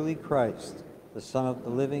are truly Christ, the Son of the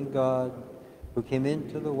living God, who came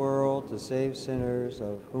into the world to save sinners,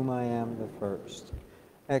 of whom I am the first.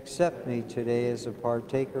 Accept me today as a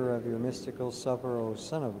partaker of your mystical supper, O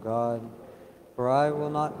Son of God, for I will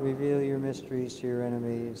not reveal your mysteries to your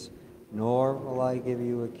enemies, nor will I give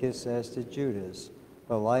you a kiss as to Judas,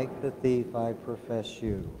 but like the thief I profess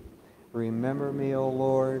you. Remember me, O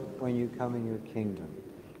Lord, when you come in your kingdom.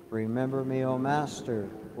 Remember me, O Master,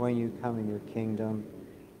 when you come in your kingdom.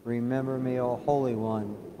 Remember me, O Holy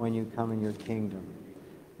One, when you come in your kingdom.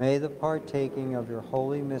 May the partaking of your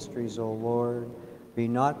holy mysteries, O Lord, be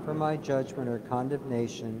not for my judgment or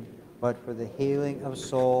condemnation, but for the healing of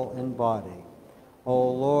soul and body.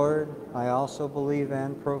 O Lord, I also believe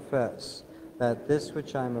and profess that this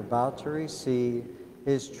which I am about to receive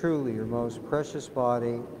is truly your most precious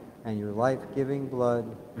body and your life-giving blood,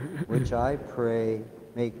 which I pray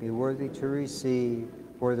make me worthy to receive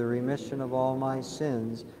for the remission of all my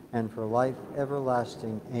sins and for life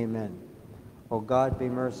everlasting. Amen. O God, be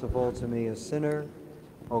merciful to me, a sinner.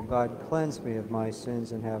 O God, cleanse me of my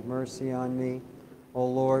sins and have mercy on me. O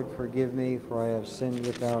Lord, forgive me, for I have sinned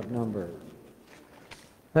without number.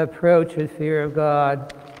 approach with fear of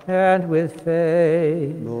God and with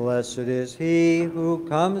faith. Blessed is he who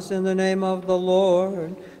comes in the name of the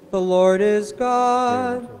Lord. The Lord is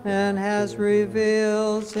God and has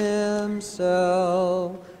revealed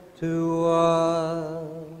himself to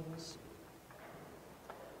us.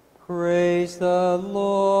 Praise the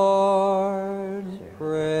Lord,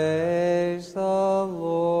 praise the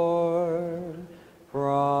Lord,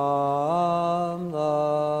 from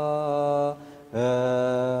the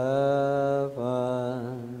heavens.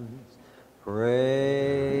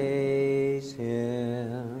 Praise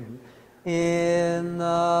him in the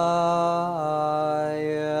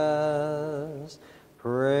highest.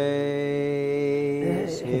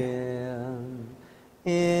 Praise him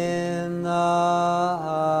in the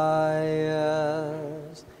highest.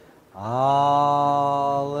 Alleluia.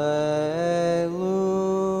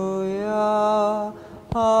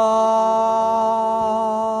 Alleluia.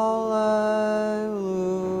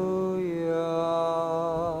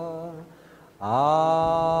 Alleluia.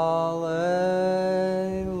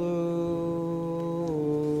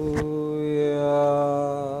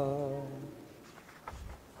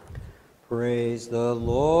 Praise the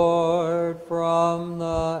Lord from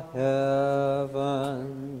the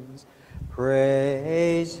heavens.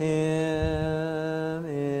 Praise him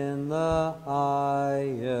in the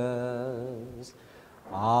highest.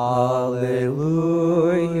 Alleluia.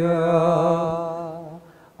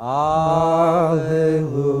 Alleluia.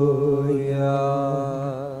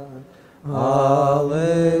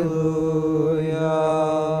 Alleluia.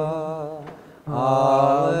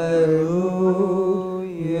 Alleluia.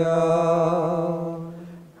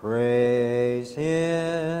 Praise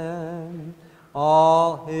him,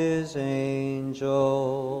 all his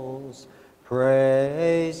angels.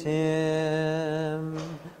 Praise him,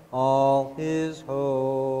 all his hosts.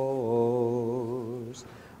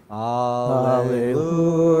 Alleluia.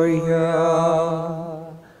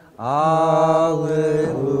 Alleluia.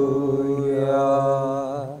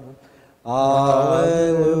 Alleluia.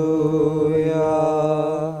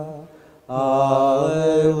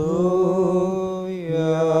 Alleluia.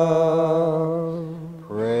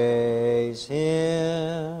 Praise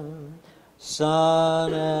him,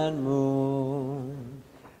 sun and moon.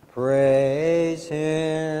 Praise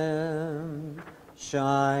him,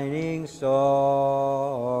 shining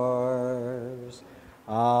stars.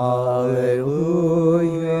 Alleluia.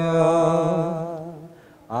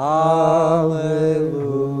 Alleluia.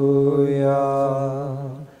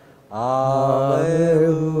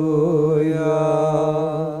 Alleluia.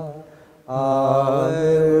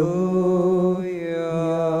 Alleluia.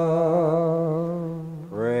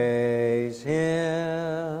 Praise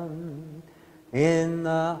him in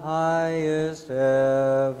the highest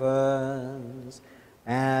heavens,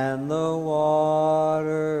 and the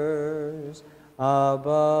waters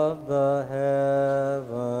above the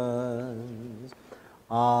heavens.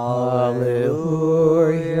 Alleluia.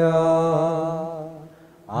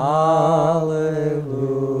 Alleluia.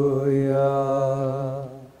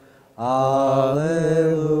 Alleluia.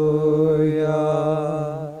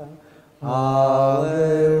 Alleluia.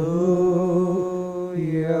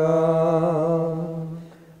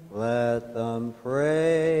 Let them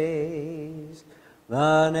praise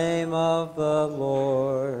the name of the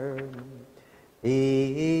Lord.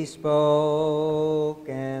 He spoke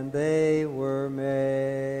and they were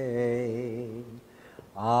made.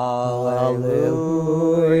 Alleluia.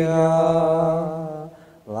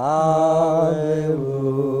 Alleluia.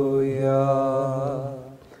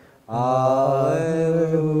 Alleluia.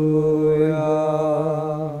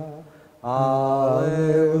 Alleluia.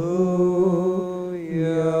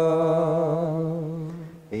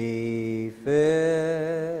 He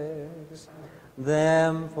fixed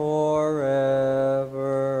them forever,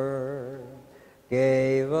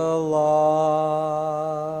 gave a law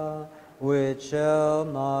which shall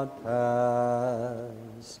not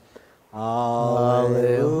pass.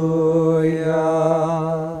 Alleluia.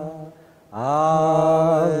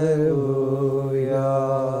 Alleluia.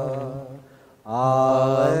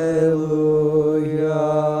 Alleluia.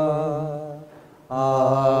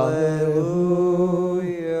 Alleluia.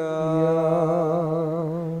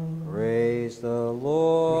 Praise the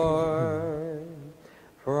Lord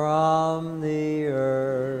from the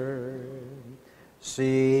earth,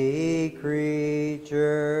 sea creatures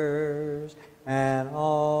and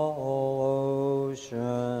all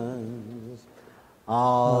oceans.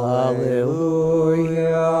 Alleluia.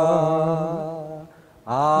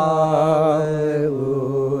 Alleluia.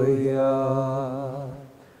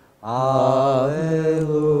 Alleluia.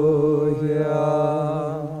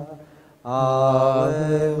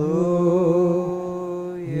 Alleluia.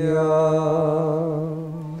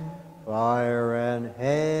 Fire and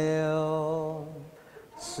hail,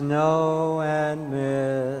 snow and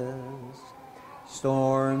mist,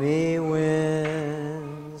 stormy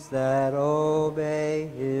winds that obey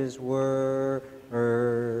his word.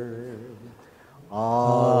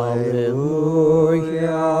 Alleluia.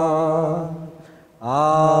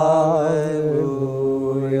 Alleluia.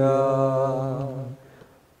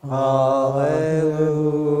 Alleluia.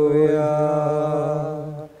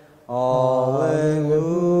 Alleluia.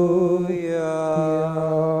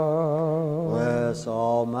 Bless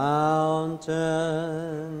all mountains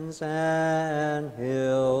and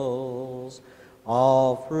hills,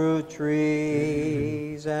 all fruit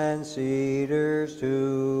trees and cedars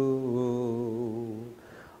too.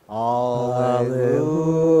 Alleluia.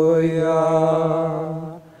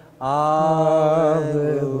 Alleluia.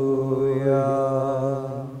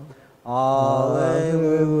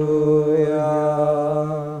 Alleluia.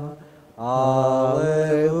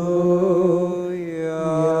 Alleluia.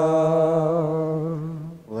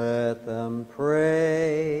 Let them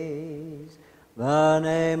praise the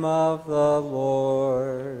name of the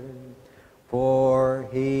Lord, for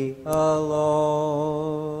he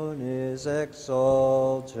alone is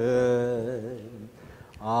exalted.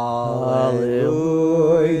 Alleluia.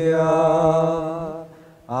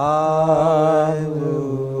 Alleluia.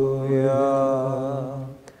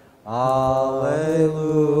 Alleluia.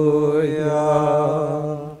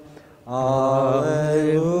 Alleluia.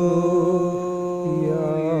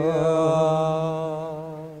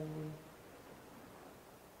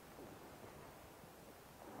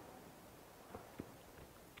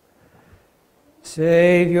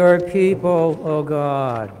 Save your people, O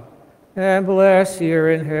God, and bless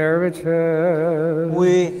your inheritance.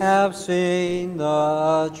 We have seen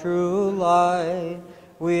the true light.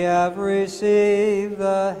 We have received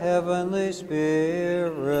the heavenly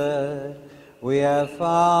Spirit. We have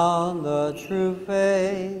found the true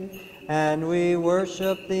faith, and we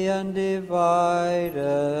worship the undivided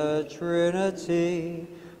Trinity.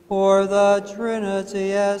 For the Trinity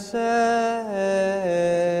has saved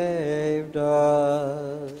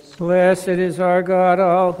us. Blessed is our God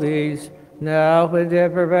always, now and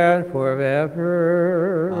ever and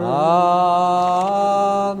forever.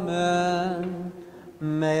 Amen.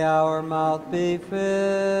 May our mouth be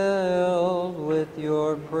filled with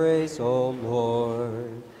your praise, O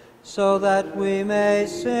Lord, so that we may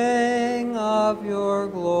sing of your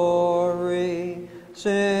glory,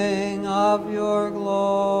 sing of your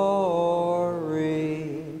glory.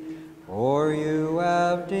 For you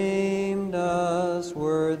have deemed us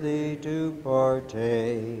worthy to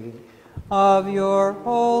partake of your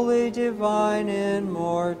holy, divine,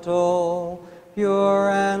 immortal, pure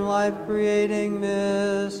and life-creating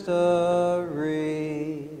mysteries.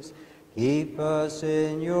 Keep us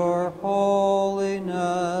in your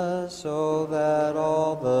holiness, so that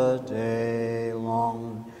all the day long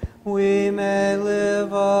we may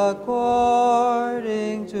live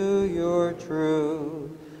according to your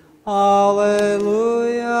truth.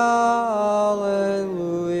 Alleluia,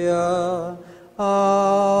 alleluia,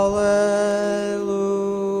 alleluia.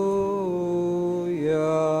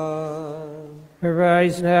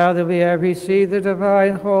 Arise now that we have received the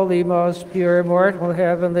divine, holy, most pure, immortal,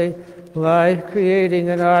 heavenly, life-creating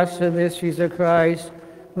and awesome mysteries of Christ.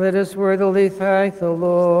 Let us worthily thank the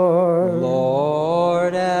Lord.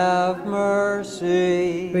 Lord, have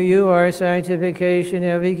mercy. For you are sanctification,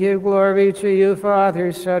 and we give glory to you,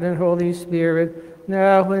 Father, Son, and Holy Spirit,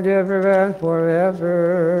 now and ever and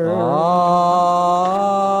forever.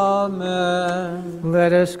 Amen.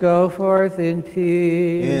 Let us go forth in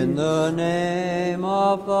peace. In the name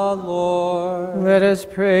of the Lord. Let us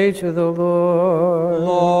pray to the Lord.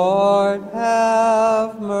 Lord,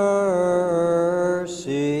 have mercy.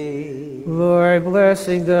 Lord,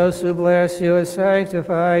 blessing those who bless you and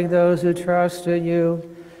sanctifying those who trust in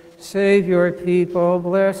you. Save your people,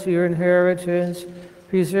 bless your inheritance,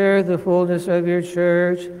 preserve the fullness of your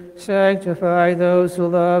church, sanctify those who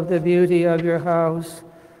love the beauty of your house.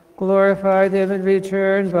 Glorify them in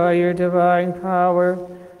return by your divine power,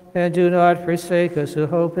 and do not forsake us who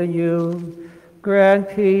hope in you. Grant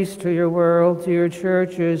peace to your world, to your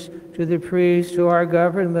churches, to the priests, to our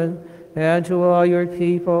government, and to all your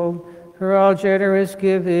people. For all generous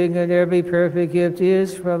giving and every perfect gift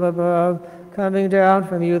is from above, coming down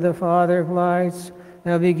from you, the Father of lights.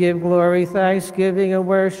 And we give glory, thanksgiving, and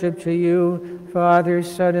worship to you, Father,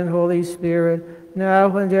 Son, and Holy Spirit,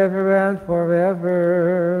 now and ever and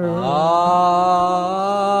forever.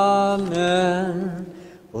 Amen.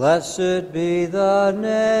 Blessed be the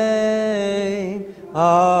name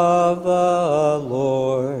of the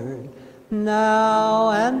Lord,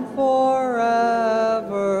 now and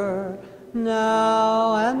forever,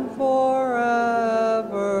 now and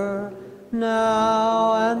forever,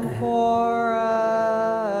 now and forever.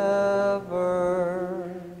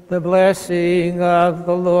 The blessing of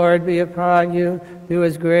the Lord be upon you through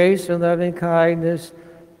his grace and loving kindness,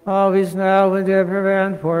 always now and ever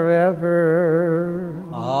and forever.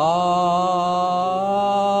 Amen.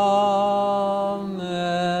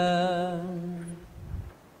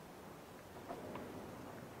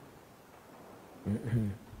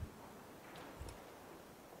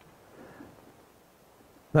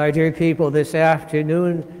 My dear people, this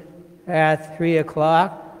afternoon at 3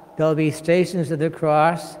 o'clock, there'll be Stations of the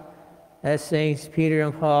Cross at St. Peter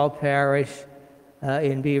and Paul Parish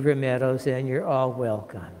in Beaver Meadows, and you're all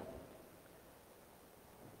welcome.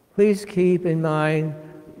 Please keep in mind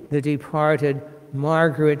the departed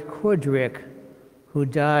Margaret Kudrick, who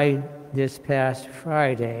died this past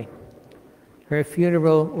Friday. Her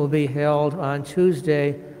funeral will be held on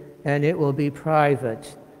Tuesday, and it will be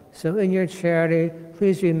private. So in your charity,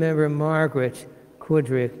 please remember Margaret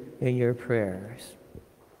Kudrick in your prayers.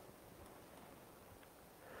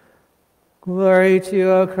 Glory to you,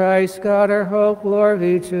 O Christ, God our hope,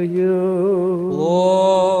 glory to you.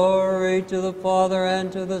 Glory to the Father,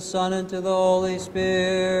 and to the Son, and to the Holy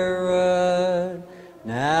Spirit,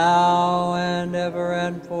 now and ever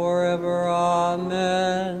and forever.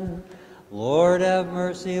 Amen. Lord have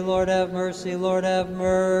mercy, Lord have mercy, Lord have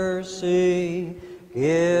mercy.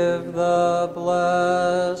 Give the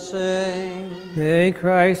blessing. May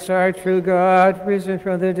Christ, our true God, risen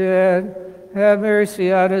from the dead, have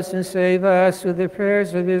mercy on us and save us through the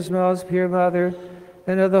prayers of his most pure Mother,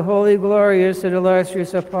 and of the holy, glorious, and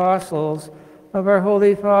illustrious apostles, of our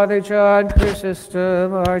Holy Father John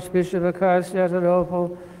Chrysostom, Archbishop of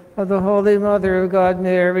Constantinople, of the Holy Mother of God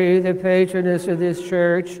Mary, the patroness of this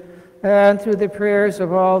church, and through the prayers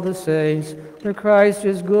of all the saints, for Christ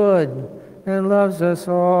is good and loves us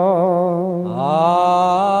all.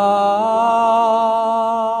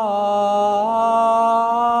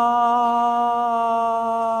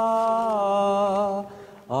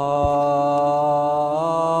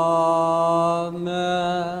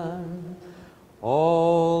 Amen.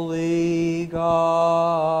 Holy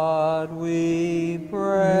God, we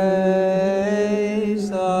praise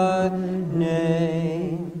thy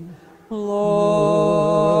name. Lord,